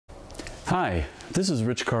Hi, this is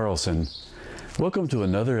Rich Carlson. Welcome to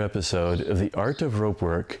another episode of The Art of Rope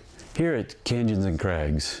Work here at Canyons and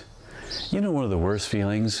Crags. You know, one of the worst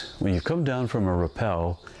feelings when you come down from a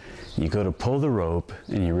rappel, you go to pull the rope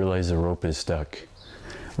and you realize the rope is stuck.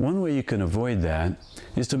 One way you can avoid that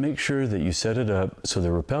is to make sure that you set it up so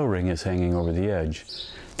the rappel ring is hanging over the edge.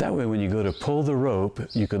 That way when you go to pull the rope,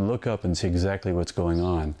 you can look up and see exactly what's going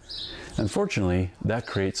on. Unfortunately, that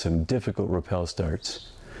creates some difficult rappel starts.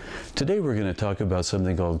 Today we're going to talk about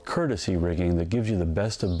something called courtesy rigging that gives you the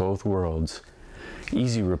best of both worlds.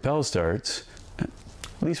 Easy rappel starts, at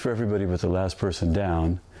least for everybody with the last person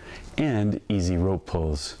down, and easy rope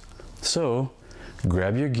pulls. So,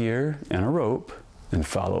 grab your gear and a rope and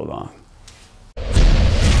follow along.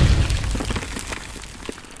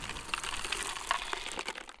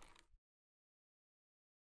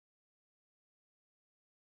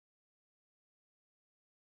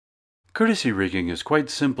 Courtesy rigging is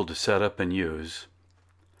quite simple to set up and use.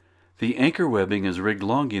 The anchor webbing is rigged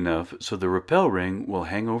long enough so the rappel ring will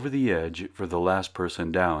hang over the edge for the last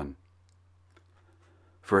person down.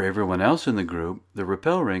 For everyone else in the group, the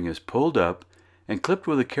rappel ring is pulled up and clipped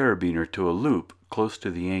with a carabiner to a loop close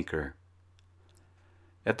to the anchor.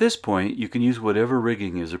 At this point, you can use whatever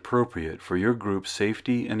rigging is appropriate for your group's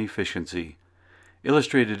safety and efficiency.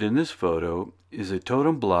 Illustrated in this photo is a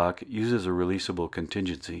totem block used as a releasable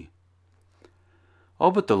contingency. All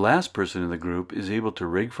but the last person in the group is able to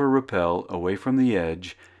rig for rappel away from the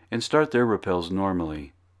edge and start their rappels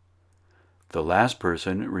normally. The last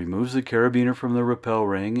person removes the carabiner from the rappel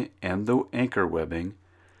ring and the anchor webbing,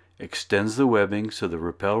 extends the webbing so the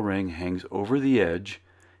rappel ring hangs over the edge,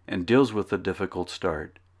 and deals with the difficult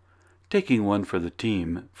start, taking one for the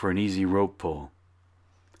team for an easy rope pull.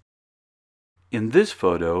 In this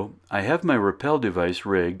photo, I have my rappel device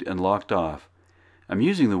rigged and locked off. I'm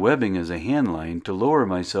using the webbing as a hand line to lower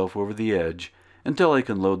myself over the edge until I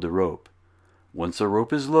can load the rope. Once the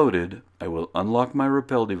rope is loaded, I will unlock my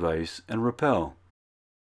rappel device and rappel.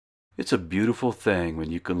 It's a beautiful thing when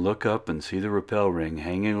you can look up and see the rappel ring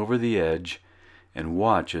hanging over the edge and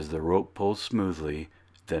watch as the rope pulls smoothly,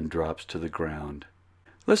 then drops to the ground.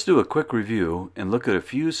 Let's do a quick review and look at a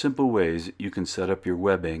few simple ways you can set up your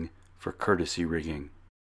webbing for courtesy rigging.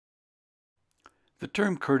 The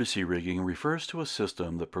term courtesy rigging refers to a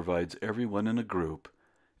system that provides everyone in a group,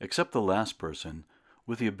 except the last person,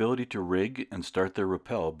 with the ability to rig and start their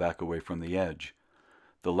rappel back away from the edge.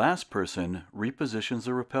 The last person repositions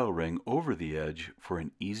the rappel ring over the edge for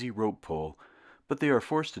an easy rope pull, but they are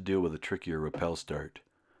forced to deal with a trickier rappel start.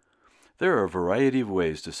 There are a variety of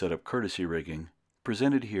ways to set up courtesy rigging.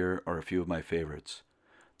 Presented here are a few of my favorites.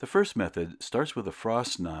 The first method starts with a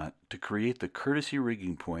frost knot to create the courtesy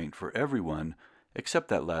rigging point for everyone except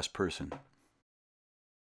that last person.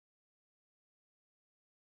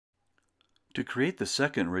 To create the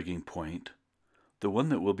second rigging point, the one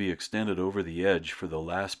that will be extended over the edge for the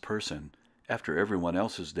last person after everyone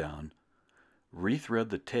else is down, rethread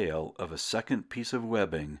the tail of a second piece of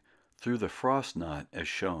webbing through the frost knot as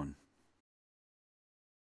shown.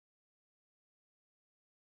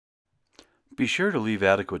 Be sure to leave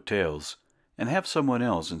adequate tails and have someone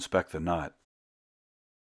else inspect the knot.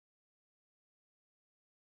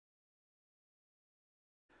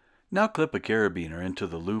 Now clip a carabiner into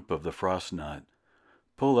the loop of the frost knot.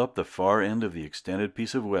 Pull up the far end of the extended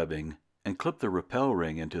piece of webbing and clip the rappel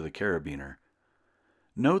ring into the carabiner.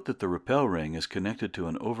 Note that the rappel ring is connected to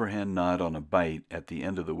an overhand knot on a bight at the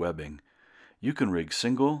end of the webbing. You can rig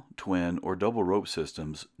single, twin, or double rope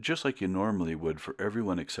systems just like you normally would for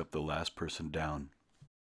everyone except the last person down.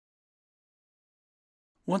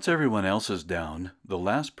 Once everyone else is down, the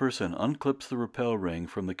last person unclips the rappel ring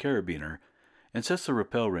from the carabiner and sets the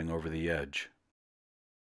rappel ring over the edge.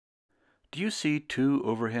 Do you see two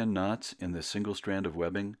overhand knots in this single strand of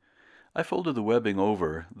webbing? I folded the webbing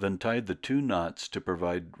over, then tied the two knots to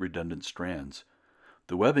provide redundant strands.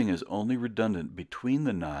 The webbing is only redundant between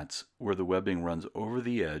the knots where the webbing runs over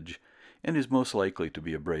the edge and is most likely to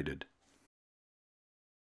be abraded.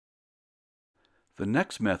 The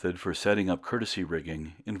next method for setting up courtesy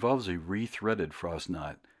rigging involves a rethreaded frost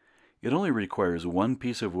knot. It only requires one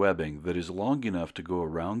piece of webbing that is long enough to go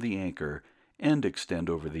around the anchor and extend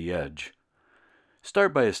over the edge.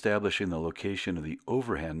 Start by establishing the location of the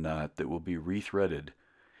overhand knot that will be rethreaded.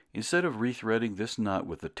 Instead of rethreading this knot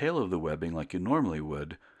with the tail of the webbing like you normally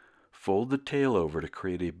would, fold the tail over to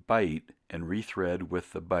create a bight and rethread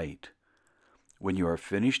with the bight. When you are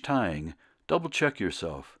finished tying, double check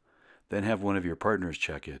yourself, then have one of your partners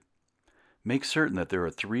check it. Make certain that there are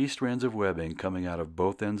 3 strands of webbing coming out of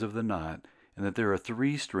both ends of the knot and that there are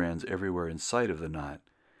 3 strands everywhere inside of the knot.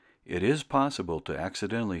 It is possible to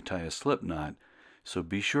accidentally tie a slip knot, so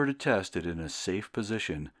be sure to test it in a safe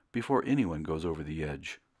position before anyone goes over the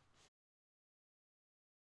edge.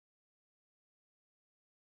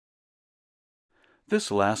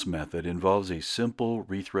 This last method involves a simple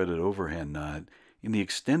rethreaded overhand knot in the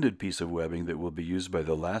extended piece of webbing that will be used by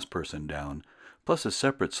the last person down, plus a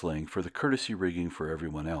separate sling for the courtesy rigging for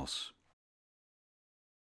everyone else.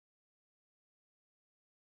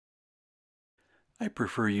 I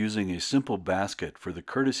prefer using a simple basket for the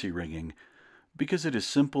courtesy rigging because it is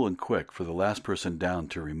simple and quick for the last person down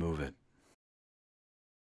to remove it.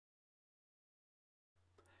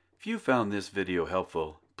 If you found this video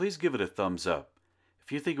helpful, please give it a thumbs up.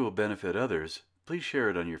 If you think it will benefit others, please share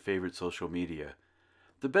it on your favorite social media.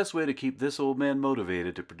 The best way to keep this old man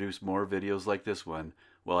motivated to produce more videos like this one,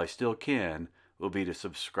 while I still can, will be to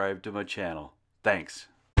subscribe to my channel. Thanks!